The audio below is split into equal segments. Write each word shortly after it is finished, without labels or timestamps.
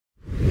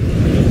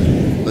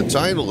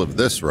title of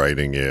this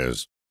writing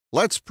is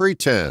Let's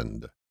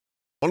Pretend.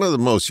 One of the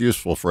most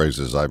useful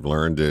phrases I've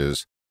learned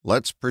is,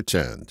 let's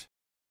pretend.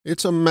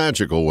 It's a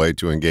magical way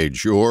to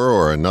engage your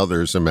or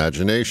another's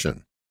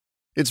imagination.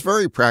 It's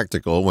very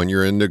practical when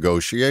you're in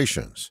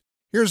negotiations.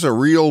 Here's a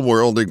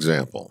real-world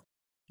example.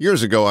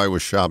 Years ago, I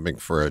was shopping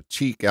for a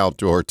teak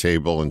outdoor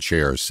table and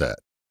chair set.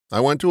 I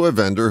went to a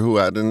vendor who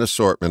had an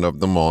assortment of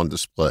them on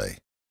display.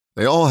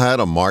 They all had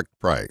a marked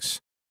price.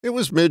 It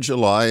was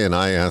mid-July, and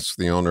I asked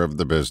the owner of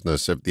the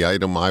business if the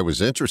item I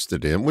was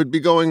interested in would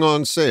be going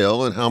on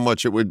sale and how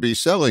much it would be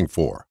selling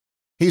for.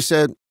 He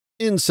said,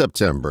 in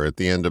September at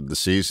the end of the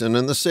season,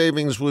 and the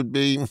savings would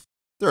be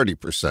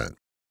 30%.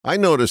 I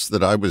noticed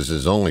that I was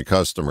his only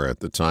customer at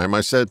the time.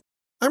 I said,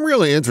 I'm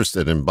really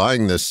interested in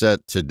buying this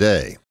set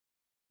today.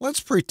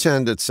 Let's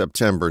pretend it's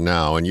September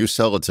now and you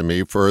sell it to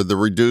me for the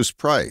reduced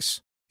price.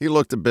 He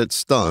looked a bit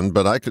stunned,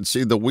 but I could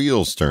see the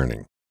wheels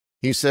turning.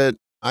 He said,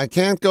 I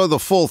can't go the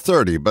full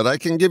 30, but I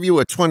can give you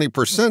a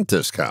 20%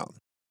 discount.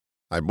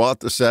 I bought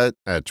the set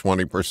at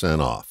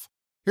 20% off.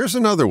 Here's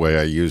another way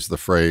I use the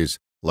phrase,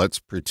 let's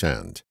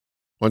pretend.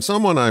 When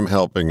someone I'm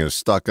helping is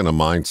stuck in a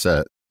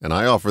mindset and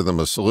I offer them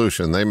a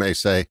solution, they may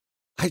say,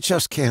 I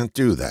just can't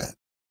do that.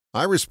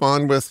 I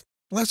respond with,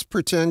 let's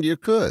pretend you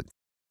could.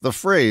 The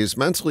phrase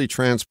mentally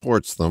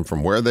transports them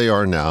from where they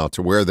are now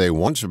to where they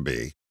want to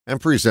be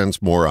and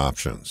presents more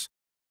options.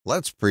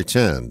 Let's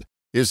pretend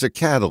is a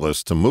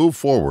catalyst to move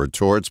forward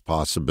towards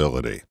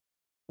possibility.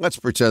 Let's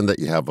pretend that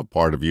you have a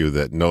part of you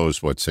that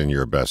knows what's in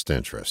your best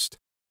interest.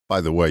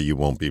 By the way, you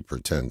won't be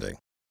pretending.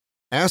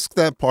 Ask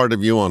that part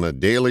of you on a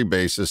daily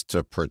basis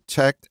to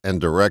protect and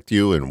direct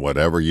you in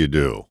whatever you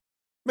do.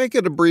 Make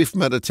it a brief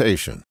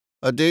meditation,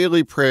 a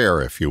daily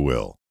prayer, if you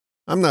will.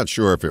 I'm not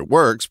sure if it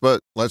works, but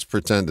let's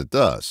pretend it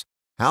does.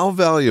 How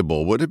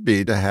valuable would it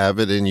be to have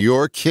it in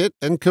your kit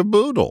and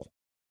caboodle?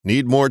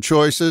 Need more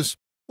choices?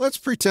 Let's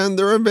pretend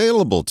they're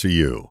available to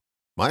you.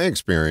 My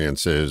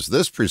experience is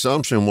this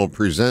presumption will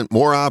present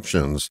more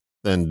options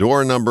than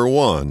door number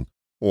 1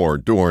 or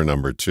door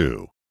number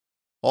 2.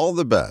 All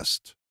the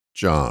best,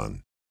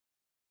 John.